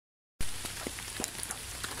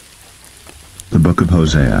Book of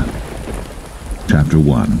Hosea, chapter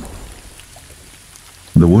 1.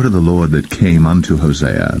 The word of the Lord that came unto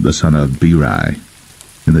Hosea, the son of Beeri,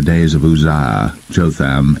 in the days of Uzziah,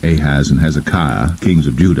 Jotham, Ahaz, and Hezekiah, kings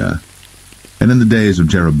of Judah, and in the days of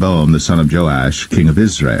Jeroboam, the son of Joash, king of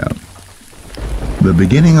Israel. The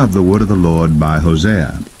beginning of the word of the Lord by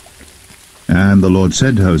Hosea. And the Lord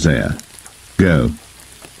said to Hosea, Go,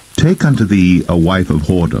 take unto thee a wife of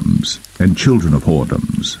whoredoms, and children of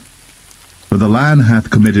whoredoms. For the land hath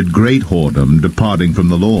committed great whoredom, departing from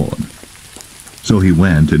the Lord. So he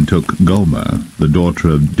went and took Gomer, the daughter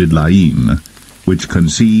of Didlaim, which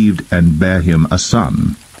conceived and bare him a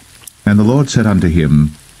son. And the Lord said unto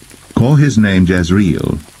him, Call his name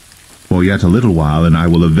Jezreel, for yet a little while, and I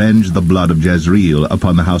will avenge the blood of Jezreel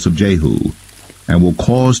upon the house of Jehu, and will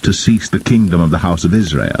cause to cease the kingdom of the house of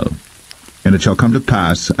Israel. And it shall come to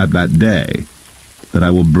pass at that day, that I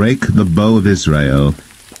will break the bow of Israel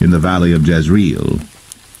in the valley of Jezreel.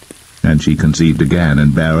 And she conceived again,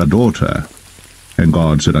 and bare a daughter. And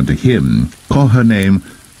God said unto him, Call her name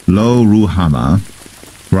Lo-Ruhamah,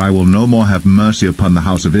 for I will no more have mercy upon the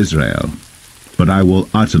house of Israel, but I will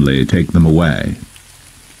utterly take them away.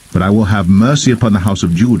 But I will have mercy upon the house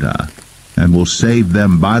of Judah, and will save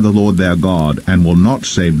them by the Lord their God, and will not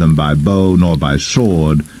save them by bow, nor by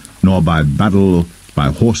sword, nor by battle, by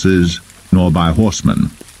horses, nor by horsemen.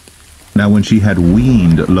 Now when she had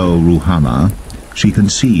weaned Lo-Ruhamah, she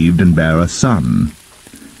conceived and bare a son.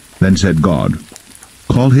 Then said God,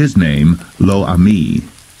 Call his name Lo-Ammi,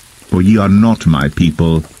 for ye are not my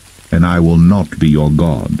people, and I will not be your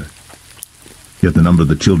God. Yet the number of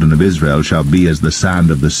the children of Israel shall be as the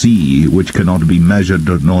sand of the sea, which cannot be measured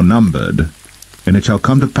nor numbered. And it shall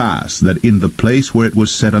come to pass, that in the place where it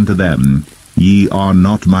was said unto them, Ye are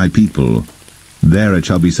not my people, there it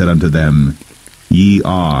shall be said unto them, Ye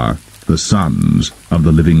are the sons of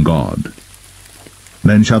the living God.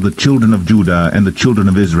 Then shall the children of Judah and the children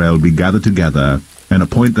of Israel be gathered together, and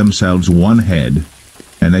appoint themselves one head,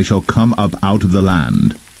 and they shall come up out of the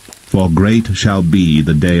land, for great shall be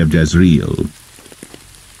the day of Jezreel.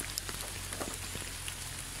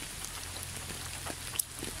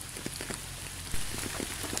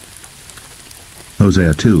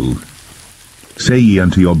 Hosea 2. Say ye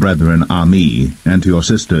unto your brethren Ammi, and to your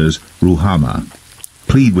sisters Ruhamah,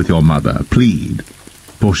 Plead with your mother, plead,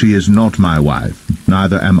 for she is not my wife,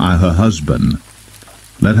 neither am I her husband.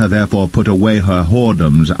 Let her therefore put away her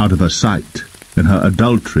whoredoms out of her sight, and her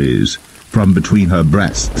adulteries from between her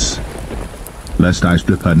breasts, lest I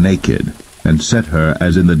strip her naked, and set her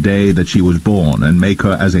as in the day that she was born, and make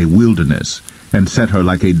her as a wilderness, and set her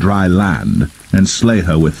like a dry land, and slay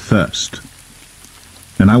her with thirst.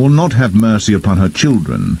 And I will not have mercy upon her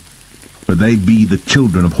children, for they be the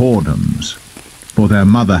children of whoredoms. For their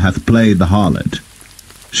mother hath played the harlot.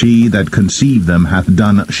 She that conceived them hath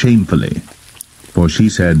done shamefully. For she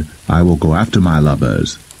said, I will go after my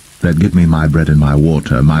lovers, that give me my bread and my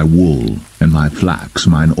water, my wool, and my flax,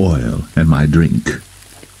 mine oil, and my drink.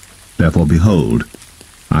 Therefore, behold,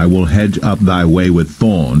 I will hedge up thy way with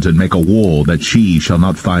thorns, and make a wall, that she shall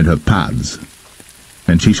not find her paths.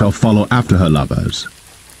 And she shall follow after her lovers,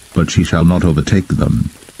 but she shall not overtake them.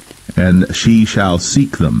 And she shall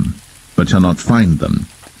seek them, but shall not find them.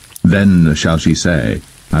 Then shall she say,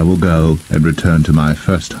 I will go and return to my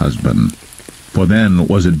first husband. For then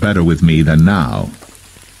was it better with me than now.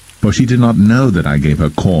 For she did not know that I gave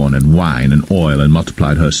her corn and wine and oil, and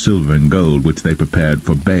multiplied her silver and gold, which they prepared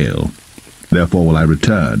for Baal. Therefore will I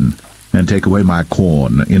return, and take away my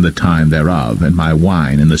corn in the time thereof, and my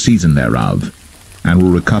wine in the season thereof, and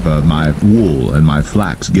will recover my wool and my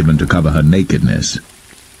flax given to cover her nakedness.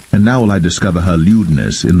 And now will I discover her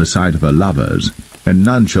lewdness in the sight of her lovers, and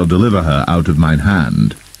none shall deliver her out of mine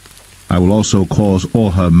hand. I will also cause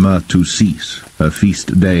all her mirth to cease, her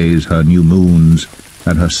feast days, her new moons,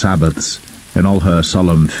 and her Sabbaths, and all her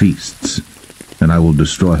solemn feasts. And I will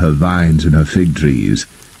destroy her vines and her fig trees,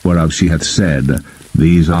 whereof she hath said,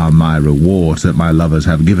 These are my rewards that my lovers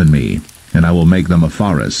have given me, and I will make them a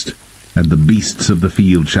forest, and the beasts of the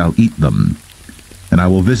field shall eat them. And I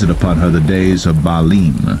will visit upon her the days of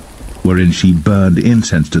Baalim, wherein she burned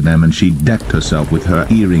incense to them, and she decked herself with her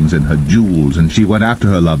earrings and her jewels, and she went after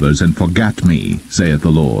her lovers, and forgat me, saith the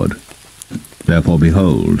Lord. Therefore,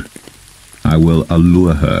 behold, I will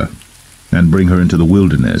allure her, and bring her into the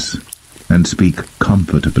wilderness, and speak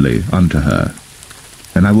comfortably unto her.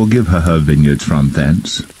 And I will give her her vineyards from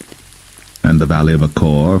thence, and the valley of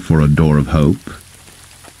Achor for a door of hope.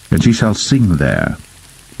 And she shall sing there,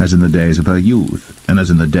 as in the days of her youth, and as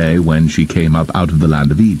in the day when she came up out of the land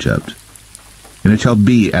of Egypt. And it shall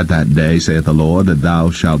be at that day, saith the Lord, that thou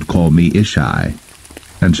shalt call me Ishai,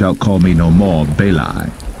 and shalt call me no more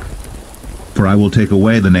Baali. For I will take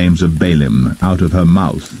away the names of Baalim out of her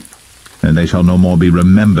mouth, and they shall no more be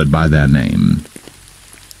remembered by their name.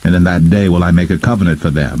 And in that day will I make a covenant for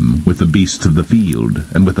them with the beasts of the field,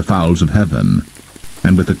 and with the fowls of heaven,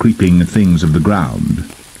 and with the creeping things of the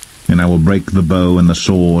ground. And I will break the bow and the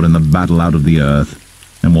sword and the battle out of the earth,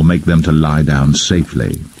 and will make them to lie down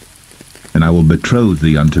safely. And I will betroth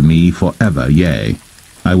thee unto me for ever, yea,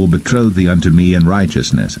 I will betroth thee unto me in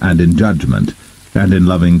righteousness, and in judgment, and in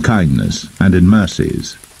loving kindness, and in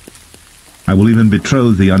mercies. I will even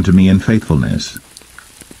betroth thee unto me in faithfulness.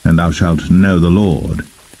 And thou shalt know the Lord.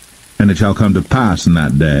 And it shall come to pass in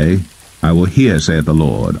that day, I will hear, saith the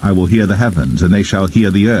Lord, I will hear the heavens, and they shall hear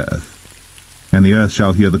the earth. And the earth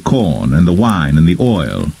shall hear the corn, and the wine, and the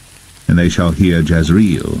oil, and they shall hear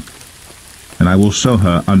Jezreel. And I will sow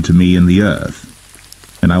her unto me in the earth,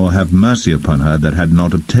 and I will have mercy upon her that had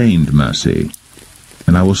not obtained mercy.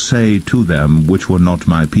 And I will say to them which were not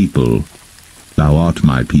my people, Thou art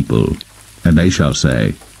my people, and they shall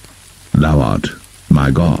say, Thou art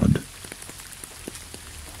my God.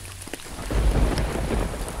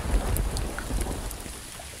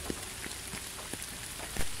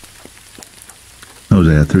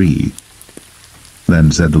 Hosea 3.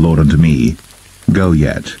 Then said the Lord unto me, Go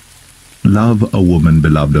yet, love a woman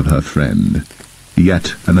beloved of her friend,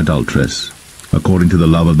 yet an adulteress, according to the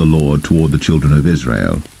love of the Lord toward the children of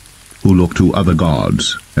Israel, who look to other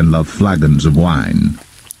gods, and love flagons of wine.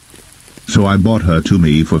 So I bought her to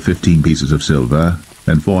me for 15 pieces of silver,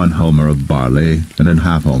 and for an homer of barley, and an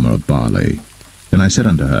half homer of barley. And I said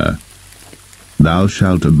unto her, Thou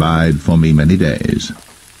shalt abide for me many days.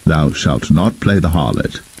 Thou shalt not play the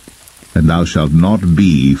harlot, and thou shalt not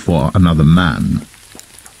be for another man.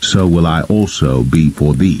 So will I also be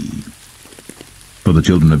for thee. For the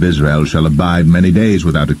children of Israel shall abide many days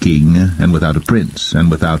without a king, and without a prince, and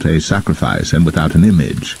without a sacrifice, and without an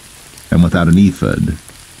image, and without an ephod,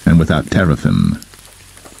 and without teraphim.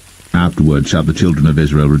 Afterward shall the children of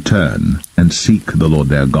Israel return, and seek the Lord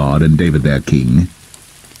their God, and David their king,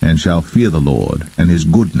 and shall fear the Lord, and his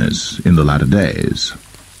goodness in the latter days.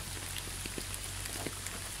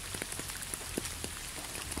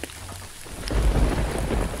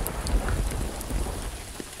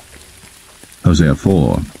 Hosea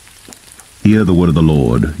 4. Hear the word of the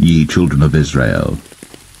Lord, ye children of Israel.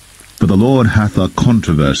 For the Lord hath a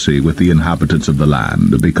controversy with the inhabitants of the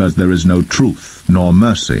land, because there is no truth, nor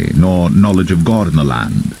mercy, nor knowledge of God in the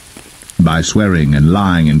land. By swearing, and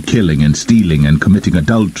lying, and killing, and stealing, and committing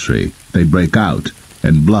adultery, they break out,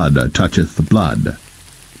 and blood toucheth the blood.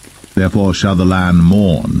 Therefore shall the land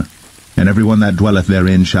mourn, and every one that dwelleth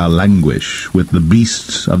therein shall languish, with the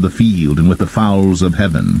beasts of the field, and with the fowls of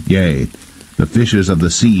heaven, yea, the fishes of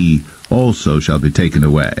the sea also shall be taken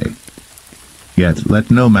away. Yet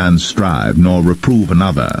let no man strive, nor reprove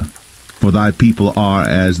another, for thy people are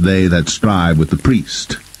as they that strive with the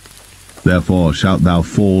priest. Therefore shalt thou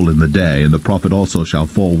fall in the day, and the prophet also shall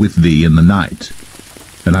fall with thee in the night,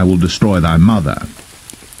 and I will destroy thy mother.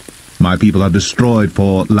 My people are destroyed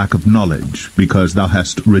for lack of knowledge, because thou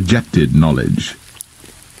hast rejected knowledge.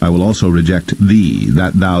 I will also reject thee,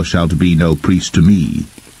 that thou shalt be no priest to me.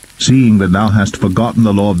 Seeing that thou hast forgotten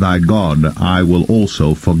the law of thy God, I will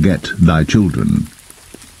also forget thy children.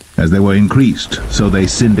 As they were increased, so they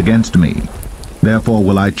sinned against me. Therefore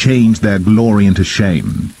will I change their glory into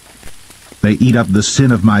shame. They eat up the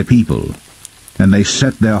sin of my people, and they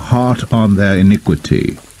set their heart on their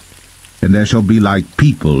iniquity. And there shall be like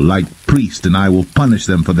people, like priests, and I will punish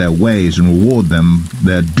them for their ways, and reward them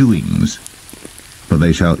their doings. For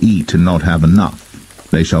they shall eat and not have enough.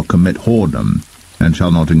 They shall commit whoredom, and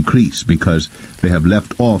shall not increase, because they have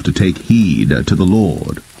left off to take heed to the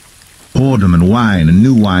Lord. Whoredom and wine and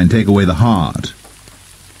new wine take away the heart.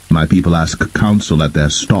 My people ask counsel at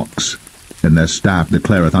their stocks, and their staff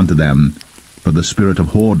declareth unto them, for the spirit of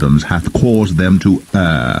whoredoms hath caused them to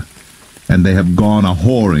err, and they have gone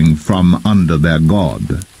a-whoring from under their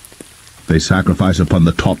God. They sacrifice upon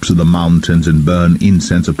the tops of the mountains, and burn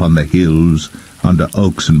incense upon the hills, under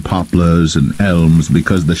oaks and poplars and elms,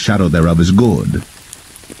 because the shadow thereof is good.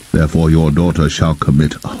 Therefore your daughters shall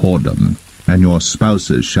commit whoredom, and your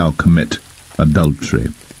spouses shall commit adultery.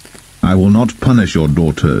 I will not punish your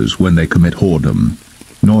daughters when they commit whoredom,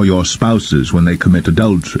 nor your spouses when they commit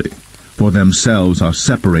adultery, for themselves are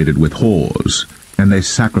separated with whores, and they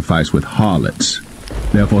sacrifice with harlots.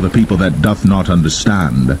 Therefore the people that doth not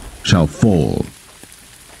understand shall fall.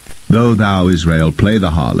 Though thou, Israel, play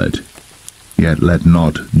the harlot, yet let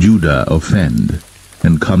not Judah offend,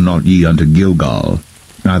 and come not ye unto Gilgal,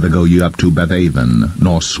 neither go ye up to Bethaven,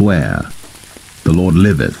 nor swear. The Lord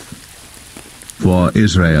liveth. For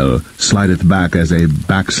Israel slideth back as a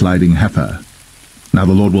backsliding heifer. Now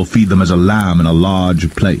the Lord will feed them as a lamb in a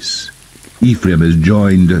large place. Ephraim is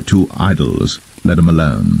joined to idols. Let him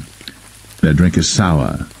alone. Their drink is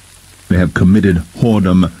sour. They have committed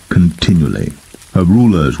whoredom continually. Her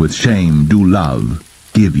rulers with shame do love.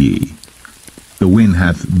 Give ye. The wind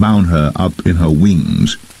hath bound her up in her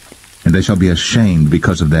wings, and they shall be ashamed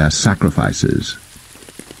because of their sacrifices.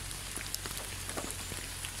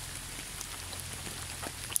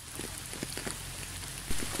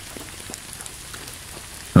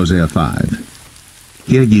 Hosea 5.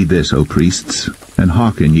 Hear ye this, O priests, and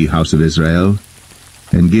hearken, ye house of Israel,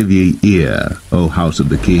 and give ye ear, O house of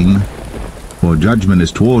the king. For judgment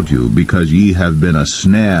is toward you, because ye have been a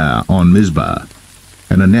snare on Mizpah,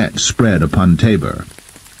 and a net spread upon Tabor.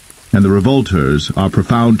 And the revolters are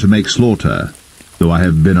profound to make slaughter, though I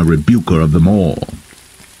have been a rebuker of them all.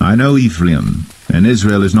 I know Ephraim, and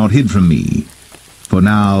Israel is not hid from me. For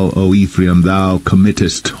now, O Ephraim, thou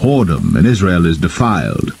committest whoredom, and Israel is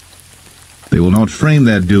defiled. They will not frame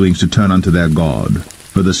their doings to turn unto their God,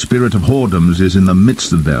 for the spirit of whoredoms is in the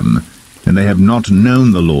midst of them, and they have not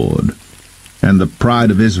known the Lord. And the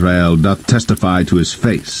pride of Israel doth testify to his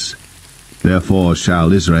face. Therefore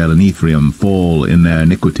shall Israel and Ephraim fall in their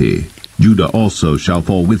iniquity. Judah also shall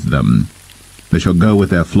fall with them. They shall go with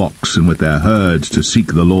their flocks and with their herds to seek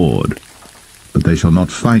the Lord. But they shall not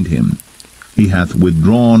find him. He hath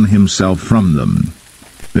withdrawn himself from them.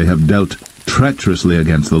 They have dealt treacherously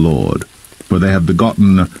against the Lord, for they have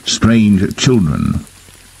begotten strange children.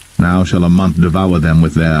 Now shall a month devour them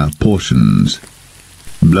with their portions.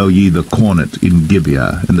 Blow ye the cornet in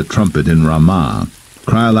Gibeah, and the trumpet in Ramah.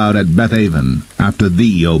 Cry aloud at Bethaven, after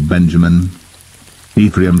thee, O Benjamin.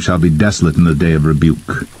 Ephraim shall be desolate in the day of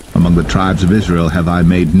rebuke. Among the tribes of Israel have I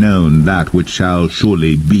made known that which shall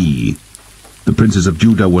surely be. The princes of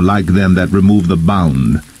Judah were like them that remove the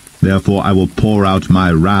bound. Therefore I will pour out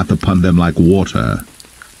my wrath upon them like water.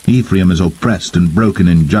 Ephraim is oppressed and broken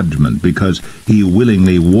in judgment, because he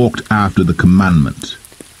willingly walked after the commandment.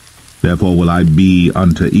 Therefore will I be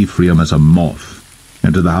unto Ephraim as a moth,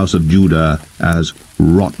 and to the house of Judah as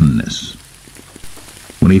rottenness.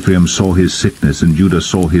 When Ephraim saw his sickness, and Judah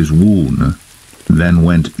saw his wound, then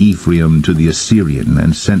went Ephraim to the Assyrian,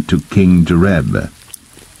 and sent to King Jareb.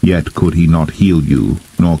 Yet could he not heal you,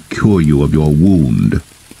 nor cure you of your wound.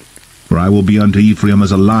 For I will be unto Ephraim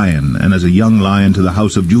as a lion, and as a young lion to the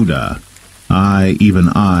house of Judah. I, even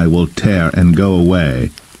I, will tear and go away.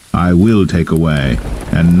 I will take away,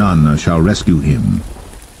 and none shall rescue him.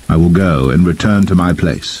 I will go and return to my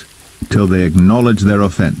place, till they acknowledge their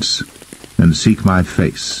offense, and seek my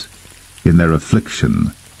face. In their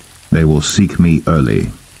affliction they will seek me early.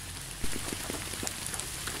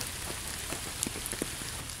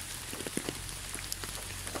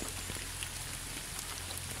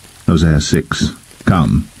 Hosea 6.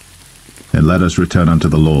 Come, and let us return unto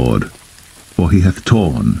the Lord. For he hath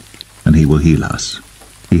torn, and he will heal us.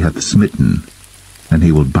 He hath smitten, and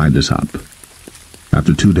he will bind us up.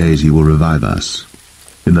 After 2 days he will revive us.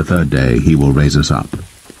 In the 3rd day he will raise us up,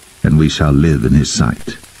 and we shall live in his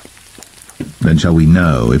sight. Then shall we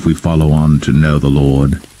know, if we follow on to know the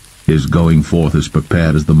Lord. His going forth is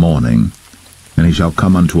prepared as the morning, and he shall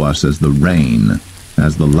come unto us as the rain,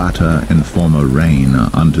 as the latter and former rain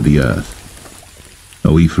unto the earth.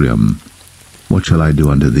 O Ephraim, what shall I do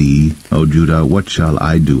unto thee? O Judah, what shall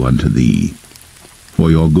I do unto thee? For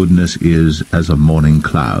your goodness is as a morning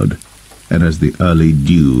cloud, and as the early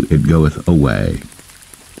dew it goeth away.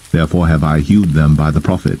 Therefore have I hewed them by the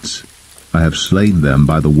prophets. I have slain them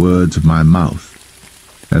by the words of my mouth.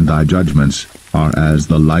 And thy judgments are as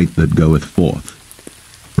the light that goeth forth.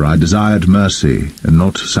 For I desired mercy, and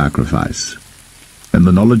not sacrifice, and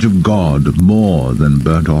the knowledge of God more than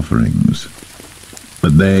burnt offerings.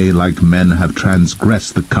 But they, like men, have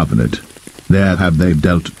transgressed the covenant. There have they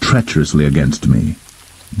dealt treacherously against me.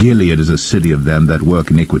 Gilead is a city of them that work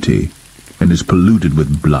iniquity, and is polluted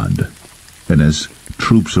with blood. And as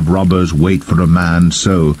troops of robbers wait for a man,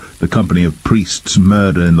 so the company of priests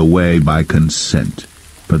murder in the way by consent,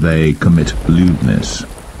 for they commit lewdness.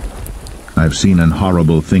 I have seen an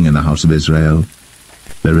horrible thing in the house of Israel.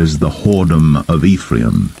 There is the whoredom of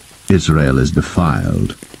Ephraim. Israel is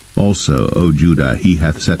defiled. Also, O Judah, he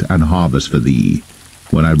hath set an harvest for thee,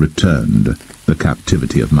 when I returned the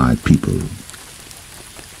captivity of my people.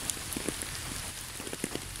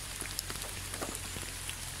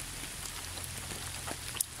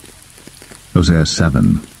 Hosea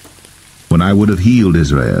 7. When I would have healed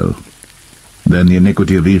Israel, then the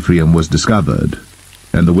iniquity of Ephraim was discovered,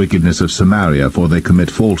 and the wickedness of Samaria, for they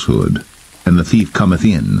commit falsehood. And the thief cometh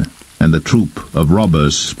in, and the troop of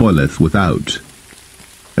robbers spoileth without.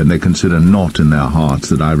 and they consider not in their hearts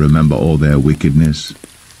that I remember all their wickedness.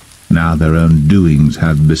 Now their own doings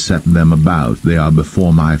have beset them about, they are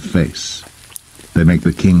before my face. They make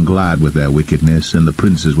the king glad with their wickedness, and the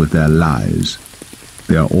princes with their lies.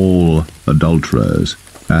 They are all adulterers,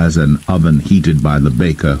 as an oven heated by the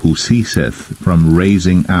baker, who ceaseth from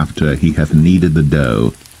raising after he hath kneaded the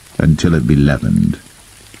dough, until it be leavened.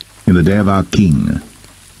 In the day of our king,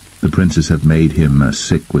 the princes have made him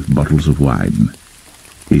sick with bottles of wine.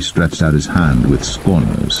 He stretched out his hand with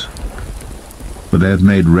scorners. For they have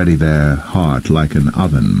made ready their heart like an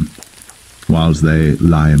oven. Whiles they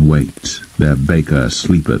lie in wait, their baker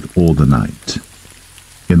sleepeth all the night.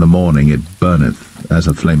 In the morning it burneth as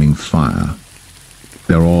a flaming fire.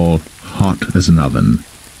 They are all hot as an oven,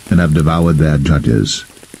 and have devoured their judges.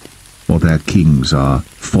 For their kings are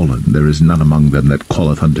fallen, there is none among them that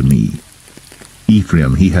calleth unto me.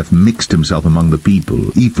 Ephraim, he hath mixed himself among the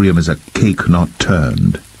people. Ephraim is a cake not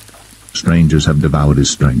turned. Strangers have devoured his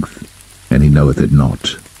strength, and he knoweth it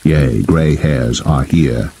not. Yea, grey hairs are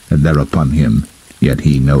here, and there upon him, yet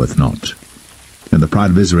he knoweth not. And the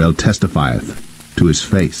pride of Israel testifieth to his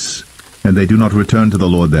face, and they do not return to the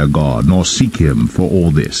Lord their God, nor seek him for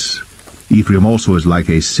all this. Ephraim also is like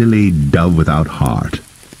a silly dove without heart.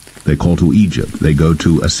 They call to Egypt, they go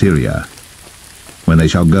to Assyria. When they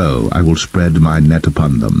shall go, I will spread my net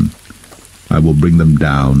upon them. I will bring them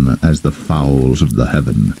down as the fowls of the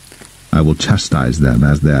heaven. I will chastise them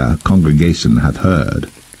as their congregation hath heard.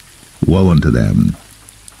 Woe unto them,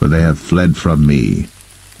 for they have fled from me.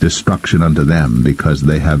 Destruction unto them, because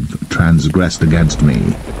they have transgressed against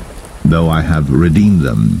me. Though I have redeemed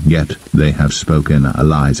them, yet they have spoken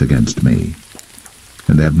lies against me.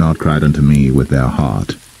 And they have not cried unto me with their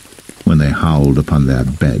heart, when they howled upon their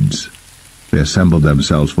beds. They assembled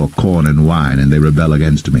themselves for corn and wine, and they rebel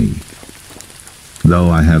against me. Though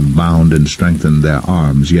I have bound and strengthened their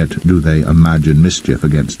arms, yet do they imagine mischief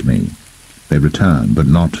against me. They return, but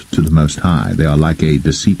not to the Most High. They are like a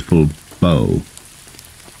deceitful bow.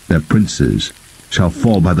 Their princes shall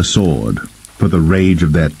fall by the sword, for the rage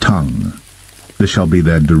of their tongue. This shall be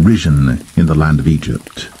their derision in the land of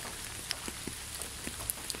Egypt.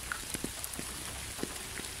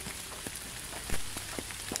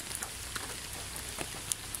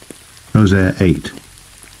 Hosea 8.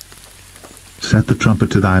 Set the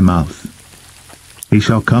trumpet to thy mouth. He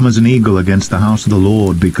shall come as an eagle against the house of the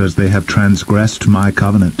Lord, because they have transgressed my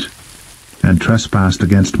covenant, and trespassed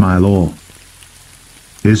against my law.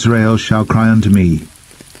 Israel shall cry unto me,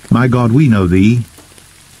 My God, we know thee.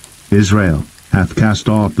 Israel hath cast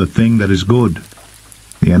off the thing that is good.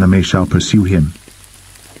 The enemy shall pursue him.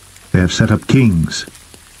 They have set up kings,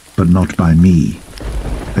 but not by me.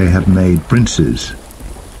 They have made princes,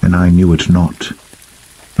 and I knew it not.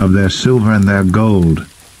 Of their silver and their gold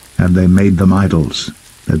have they made them idols,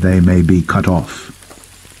 that they may be cut off.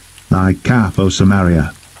 Thy calf, O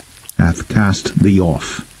Samaria, hath cast thee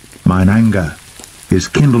off. Mine anger is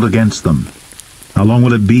kindled against them. How long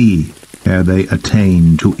will it be ere they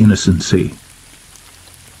attain to innocency?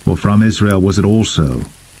 For from Israel was it also.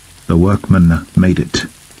 The workman made it,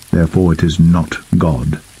 therefore it is not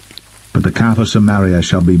God. But the calf of Samaria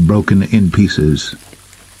shall be broken in pieces.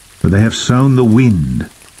 For they have sown the wind,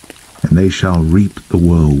 and they shall reap the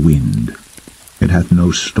whirlwind. It hath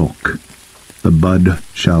no stalk. The bud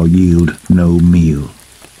shall yield no meal.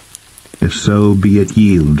 If so be it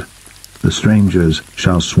yield, the strangers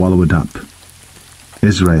shall swallow it up.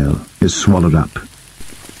 Israel is swallowed up.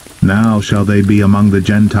 Now shall they be among the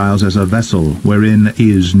Gentiles as a vessel wherein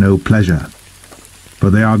is no pleasure.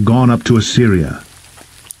 For they are gone up to Assyria,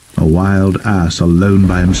 a wild ass alone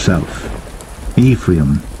by himself.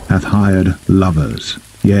 Ephraim hath hired lovers,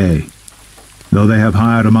 yea, though they have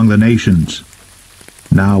hired among the nations,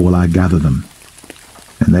 now will I gather them,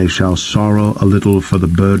 and they shall sorrow a little for the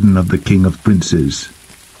burden of the king of princes.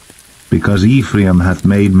 Because Ephraim hath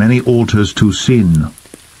made many altars to sin,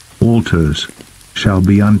 altars shall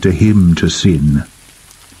be unto him to sin.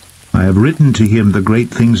 I have written to him the great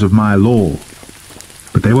things of my law,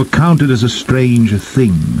 but they were counted as a strange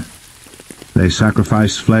thing. They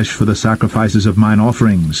sacrifice flesh for the sacrifices of mine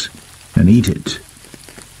offerings, and eat it.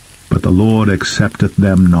 But the Lord accepteth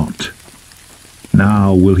them not.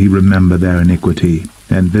 Now will he remember their iniquity,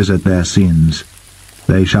 and visit their sins.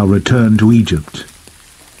 They shall return to Egypt.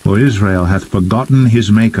 For Israel hath forgotten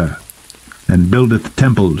his Maker, and buildeth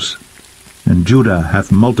temples, and Judah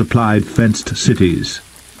hath multiplied fenced cities.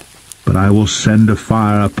 But I will send a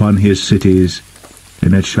fire upon his cities,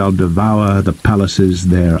 and it shall devour the palaces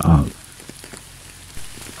thereof.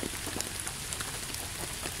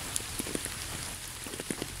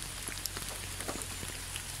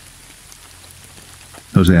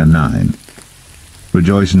 Hosea 9.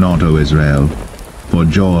 Rejoice not, O Israel, for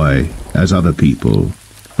joy as other people.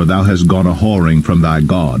 For thou hast gone a-whoring from thy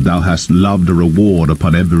God. Thou hast loved a reward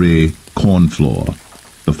upon every corn floor.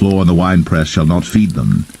 The floor and the winepress shall not feed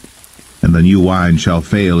them, and the new wine shall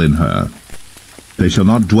fail in her. They shall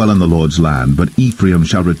not dwell in the Lord's land, but Ephraim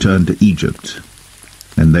shall return to Egypt,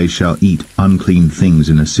 and they shall eat unclean things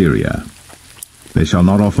in Assyria. They shall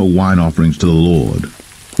not offer wine offerings to the Lord,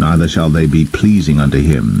 neither shall they be pleasing unto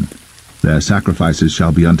him. Their sacrifices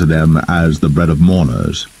shall be unto them as the bread of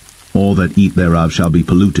mourners. All that eat thereof shall be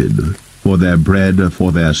polluted, for their bread,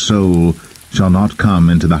 for their soul, shall not come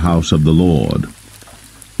into the house of the Lord.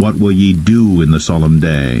 What will ye do in the solemn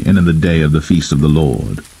day, and in the day of the feast of the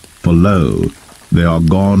Lord? For lo, they are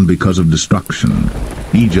gone because of destruction.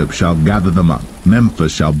 Egypt shall gather them up,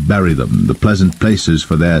 Memphis shall bury them, the pleasant places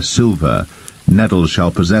for their silver. Nettles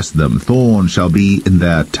shall possess them, thorns shall be in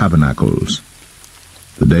their tabernacles.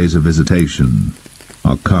 The days of visitation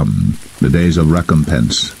are come, the days of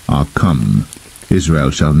recompense are come. Israel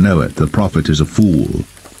shall know it, the prophet is a fool,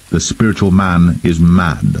 the spiritual man is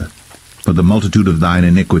mad, for the multitude of thine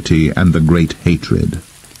iniquity and the great hatred.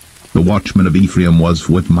 The watchman of Ephraim was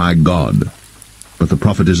with my God, but the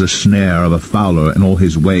prophet is a snare of a fowler in all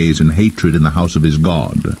his ways, and hatred in the house of his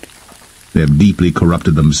God. They have deeply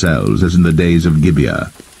corrupted themselves, as in the days of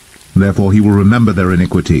Gibeah. Therefore he will remember their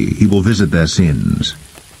iniquity, he will visit their sins.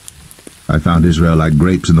 I found Israel like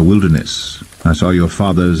grapes in the wilderness. I saw your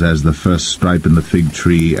fathers as the first stripe in the fig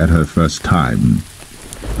tree at her first time.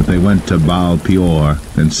 But they went to Baal Peor,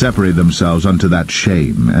 and separated themselves unto that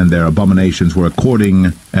shame, and their abominations were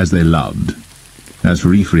according as they loved. As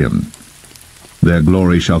for Ephraim, their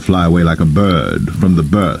glory shall fly away like a bird from the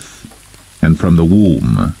birth, and from the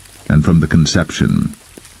womb, and from the conception.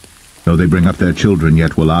 Though they bring up their children,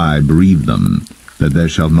 yet will I bereave them, that there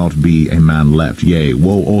shall not be a man left. Yea,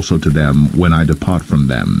 woe also to them when I depart from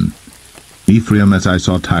them. Ephraim, as I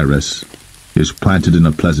saw Tyrus, is planted in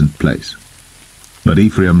a pleasant place. But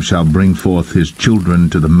Ephraim shall bring forth his children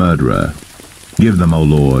to the murderer. Give them, O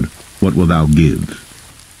Lord, what wilt thou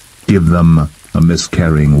give? Give them a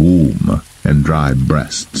miscarrying womb and dry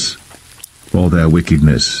breasts. All their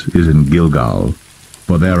wickedness is in Gilgal,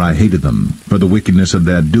 for there I hated them. For the wickedness of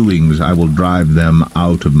their doings I will drive them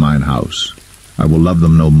out of mine house. I will love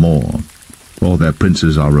them no more. All their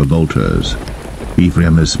princes are revolters.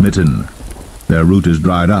 Ephraim is smitten. Their root is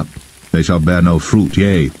dried up. They shall bear no fruit.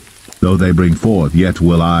 Yea, though they bring forth, yet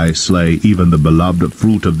will I slay even the beloved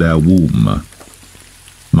fruit of their womb.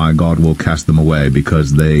 My God will cast them away,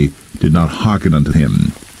 because they did not hearken unto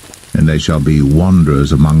him, and they shall be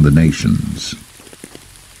wanderers among the nations.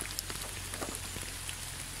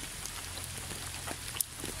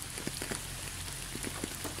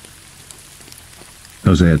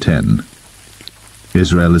 Hosea 10.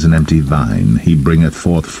 Israel is an empty vine, he bringeth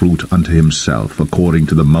forth fruit unto himself. According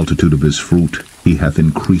to the multitude of his fruit he hath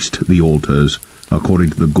increased the altars. According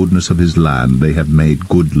to the goodness of his land they have made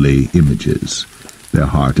goodly images. Their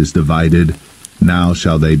heart is divided, now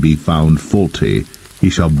shall they be found faulty. He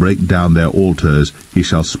shall break down their altars, he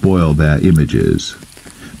shall spoil their images.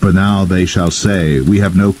 For now they shall say, We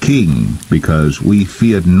have no king, because we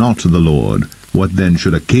feared not the Lord. What then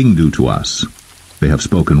should a king do to us? They have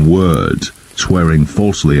spoken words, swearing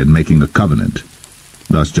falsely and making a covenant.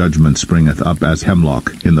 Thus judgment springeth up as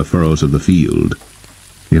hemlock in the furrows of the field.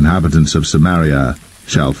 The inhabitants of Samaria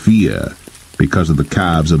shall fear, because of the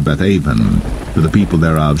calves of Bethaven, for the people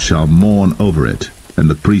thereof shall mourn over it, and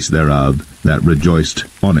the priests thereof that rejoiced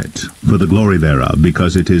on it, for the glory thereof,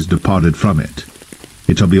 because it is departed from it.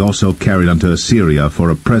 It shall be also carried unto Assyria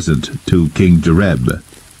for a present to King Jareb.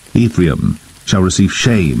 Ephraim shall receive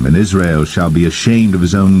shame, and Israel shall be ashamed of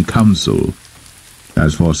his own counsel.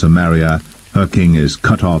 As for Samaria, her king is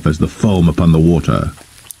cut off as the foam upon the water.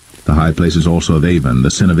 The high places also of Avon,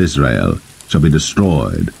 the sin of Israel, shall be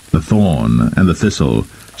destroyed. The thorn and the thistle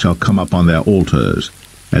shall come up on their altars,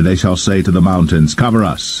 and they shall say to the mountains, Cover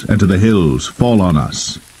us, and to the hills, Fall on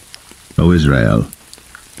us. O Israel,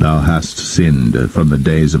 thou hast sinned from the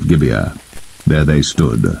days of Gibeah. There they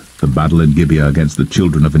stood. The battle in Gibeah against the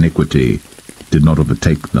children of iniquity did not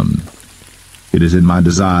overtake them. It is in my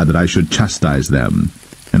desire that I should chastise them,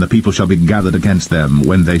 and the people shall be gathered against them,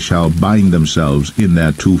 when they shall bind themselves in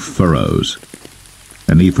their two furrows.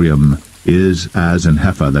 And Ephraim is as an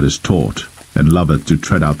heifer that is taught, and loveth to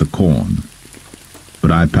tread out the corn.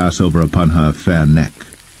 But I pass over upon her fair neck.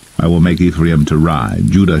 I will make Ephraim to ride,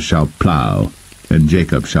 Judah shall plow, and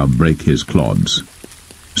Jacob shall break his clods.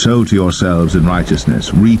 Sow to yourselves in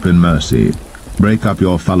righteousness, reap in mercy, break up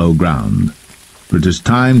your fallow ground. For it is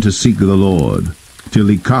time to seek the Lord, till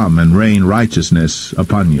he come and rain righteousness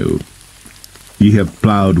upon you. Ye have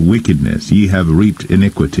plowed wickedness, ye have reaped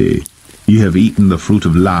iniquity, ye have eaten the fruit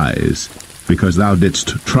of lies, because thou didst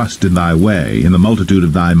trust in thy way, in the multitude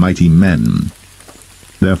of thy mighty men.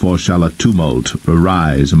 Therefore shall a tumult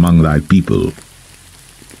arise among thy people,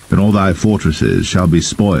 and all thy fortresses shall be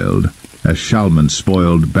spoiled, as Shalman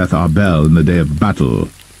spoiled Beth Arbel in the day of battle.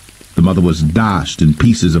 The mother was dashed in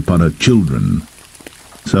pieces upon her children.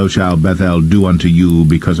 So shall Bethel do unto you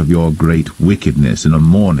because of your great wickedness. In a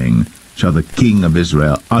morning shall the king of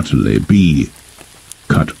Israel utterly be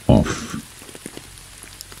cut off.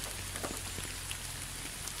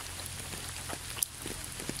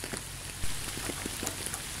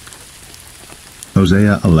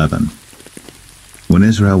 Hosea 11. When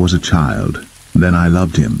Israel was a child, then I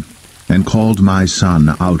loved him, and called my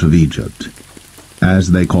son out of Egypt.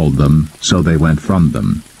 As they called them, so they went from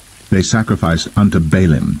them. They sacrificed unto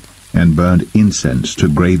Baalim, and burned incense to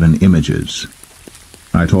graven images.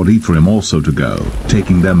 I taught Ephraim also to go,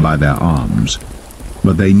 taking them by their arms.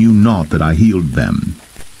 But they knew not that I healed them.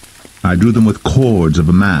 I drew them with cords of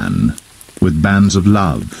a man, with bands of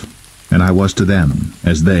love, and I was to them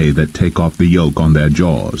as they that take off the yoke on their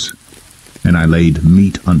jaws. And I laid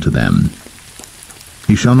meat unto them.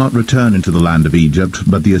 He shall not return into the land of Egypt,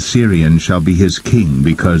 but the Assyrian shall be his king,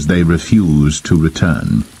 because they refuse to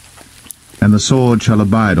return. And the sword shall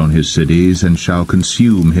abide on his cities, and shall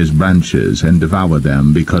consume his branches, and devour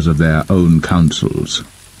them because of their own counsels.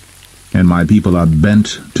 And my people are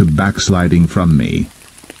bent to backsliding from me.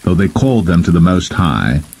 Though they called them to the Most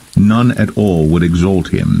High, none at all would exalt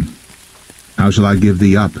him. How shall I give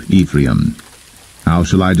thee up, Ephraim? How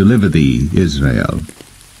shall I deliver thee, Israel?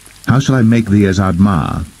 How shall I make thee as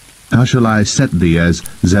Admah? How shall I set thee as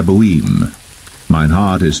Zeboim? Mine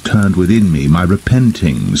heart is turned within me, my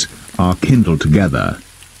repentings are kindled together.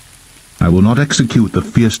 I will not execute the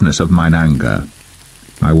fierceness of mine anger.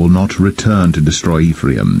 I will not return to destroy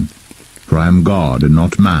Ephraim, for I am God and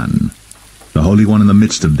not man, the Holy One in the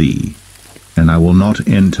midst of thee, and I will not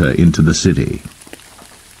enter into the city.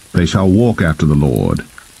 They shall walk after the Lord.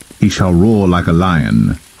 He shall roar like a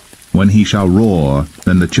lion. When he shall roar,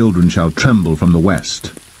 then the children shall tremble from the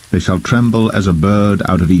west. They shall tremble as a bird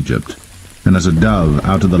out of Egypt, and as a dove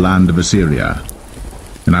out of the land of Assyria.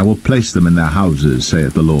 And I will place them in their houses,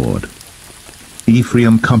 saith the Lord.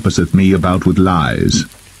 Ephraim compasseth me about with lies,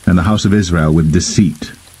 and the house of Israel with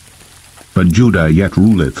deceit. But Judah yet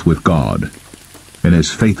ruleth with God, and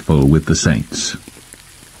is faithful with the saints.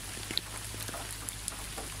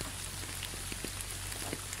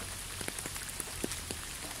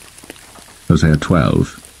 Hosea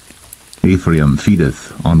 12. Ephraim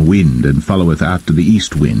feedeth on wind, and followeth after the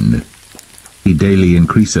east wind. He daily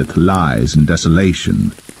increaseth lies and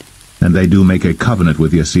desolation, and they do make a covenant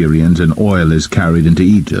with the Assyrians, and oil is carried into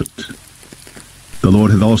Egypt. The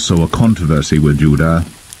Lord hath also a controversy with Judah,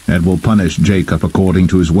 and will punish Jacob according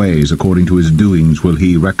to his ways, according to his doings will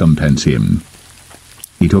he recompense him.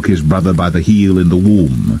 He took his brother by the heel in the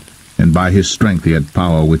womb, and by his strength he had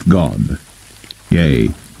power with God.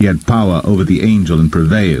 Yea, he had power over the angel and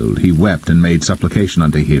prevailed. He wept and made supplication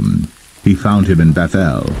unto him. He found him in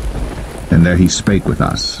Bethel, and there he spake with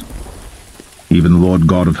us. Even the Lord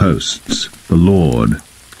God of hosts, the Lord,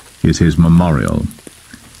 is his memorial.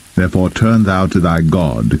 Therefore turn thou to thy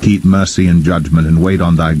God, to keep mercy and judgment, and wait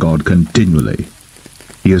on thy God continually.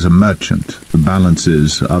 He is a merchant, the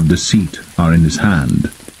balances of deceit are in his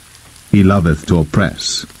hand. He loveth to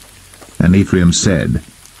oppress. And Ephraim said,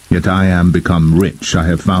 Yet I am become rich, I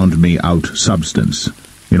have found me out substance.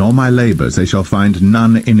 In all my labors they shall find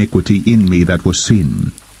none iniquity in me that was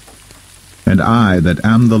sin. And I, that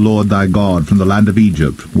am the Lord thy God from the land of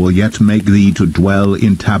Egypt, will yet make thee to dwell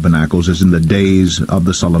in tabernacles as in the days of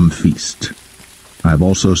the solemn feast. I have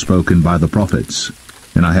also spoken by the prophets,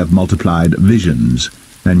 and I have multiplied visions,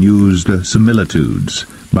 and used similitudes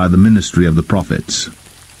by the ministry of the prophets.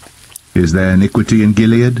 Is there iniquity in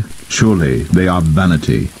Gilead? Surely they are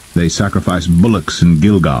vanity. They sacrifice bullocks in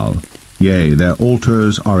Gilgal. Yea, their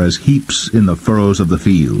altars are as heaps in the furrows of the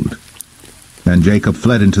field. And Jacob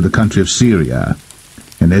fled into the country of Syria,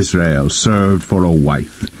 and Israel served for a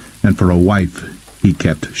wife, and for a wife he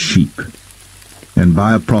kept sheep. And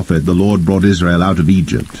by a prophet the Lord brought Israel out of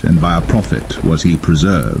Egypt, and by a prophet was he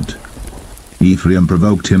preserved. Ephraim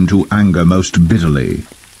provoked him to anger most bitterly.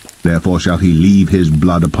 Therefore shall he leave his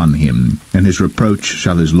blood upon him, and his reproach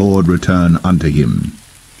shall his Lord return unto him.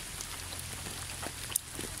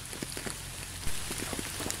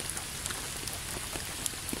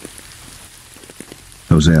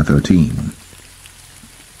 Hosea 13.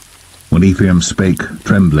 When Ephraim spake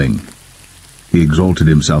trembling, he exalted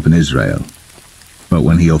himself in Israel. But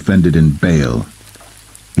when he offended in Baal,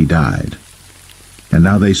 he died. And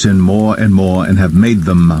now they sin more and more, and have made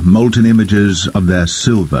them molten images of their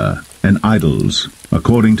silver, and idols,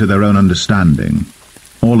 according to their own understanding,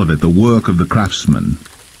 all of it the work of the craftsman.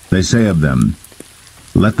 They say of them,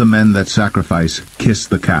 Let the men that sacrifice kiss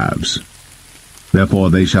the calves. Therefore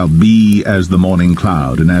they shall be as the morning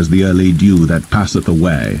cloud, and as the early dew that passeth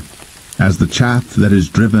away, as the chaff that is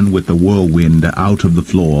driven with the whirlwind out of the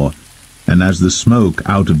floor, and as the smoke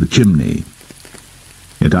out of the chimney.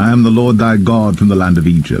 Yet I am the Lord thy God from the land of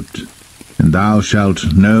Egypt, and thou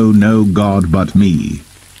shalt know no God but me,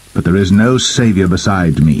 but there is no Saviour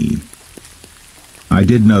beside me. I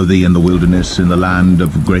did know thee in the wilderness, in the land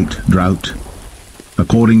of great drought.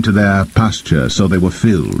 According to their pasture, so they were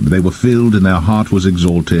filled, and their heart was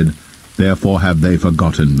exalted, therefore have they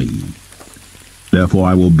forgotten me. Therefore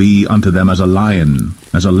I will be unto them as a lion,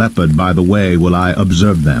 as a leopard by the way will I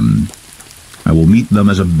observe them. I will meet them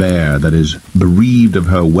as a bear that is bereaved of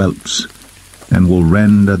her whelps, and will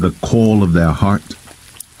rend the call of their heart,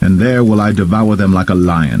 and there will I devour them like a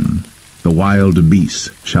lion. The wild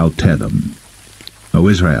beasts shall tear them. O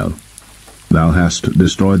Israel, thou hast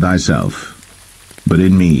destroyed thyself, but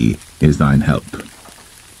in me is thine help.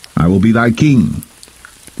 I will be thy king.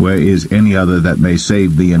 Where is any other that may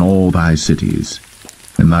save thee in all thy cities?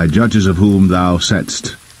 And thy judges of whom thou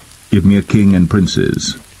saidst, Give me a king and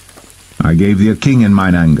princes. I gave thee a king in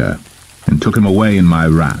mine anger, and took him away in my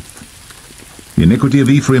wrath. The iniquity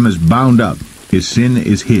of Ephraim is bound up, his sin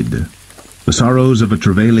is hid. The sorrows of a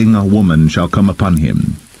travailing woman shall come upon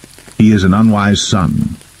him. He is an unwise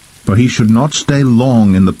son, for he should not stay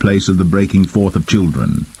long in the place of the breaking forth of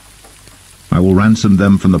children. I will ransom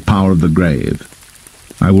them from the power of the grave.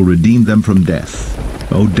 I will redeem them from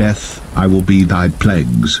death. O death, I will be thy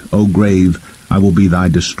plagues. O grave, I will be thy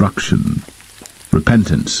destruction.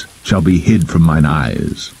 Repentance shall be hid from mine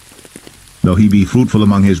eyes. Though he be fruitful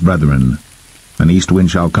among his brethren, an east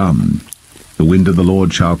wind shall come. The wind of the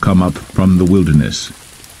Lord shall come up from the wilderness,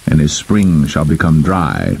 and his spring shall become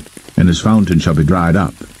dry, and his fountain shall be dried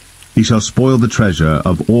up. He shall spoil the treasure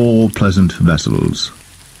of all pleasant vessels.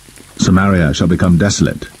 Samaria shall become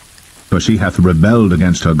desolate, for she hath rebelled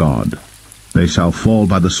against her God. They shall fall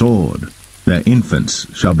by the sword. Their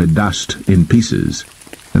infants shall be dashed in pieces,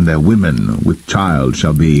 and their women with child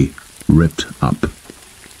shall be ripped up.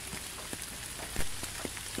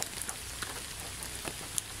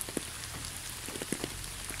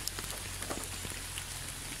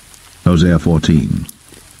 Hosea 14.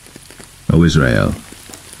 O Israel,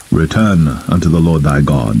 return unto the Lord thy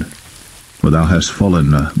God, for thou hast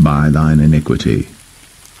fallen by thine iniquity.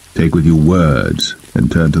 Take with you words,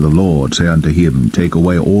 and turn to the Lord. Say unto him, Take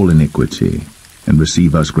away all iniquity, and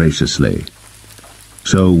receive us graciously.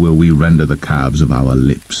 So will we render the calves of our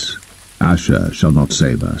lips. Asher shall not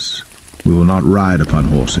save us. We will not ride upon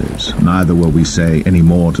horses, neither will we say any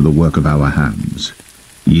more to the work of our hands,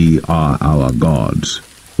 Ye are our gods,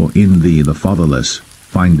 for in thee the fatherless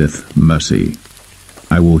findeth mercy.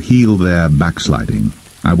 I will heal their backsliding.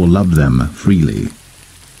 I will love them freely,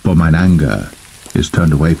 for mine anger is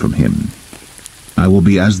turned away from him. I will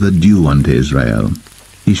be as the dew unto Israel.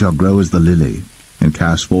 He shall grow as the lily, and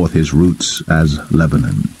cast forth his roots as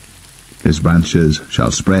Lebanon. His branches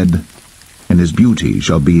shall spread, and his beauty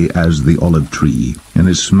shall be as the olive tree, and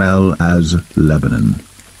his smell as Lebanon.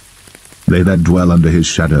 They that dwell under his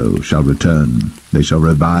shadow shall return. They shall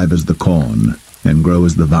revive as the corn, and grow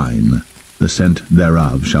as the vine. The scent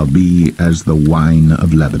thereof shall be as the wine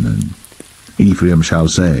of Lebanon. Ephraim shall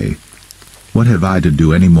say, What have I to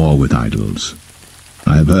do any more with idols?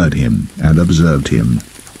 I have heard him and observed him.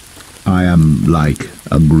 I am like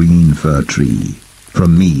a green fir tree.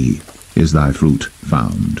 From me is thy fruit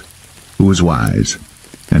found. Who is wise?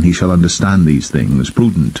 And he shall understand these things,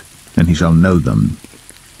 prudent, and he shall know them.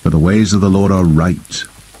 For the ways of the Lord are right,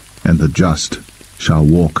 and the just shall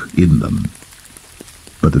walk in them.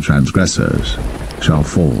 But the transgressors shall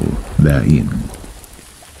fall therein.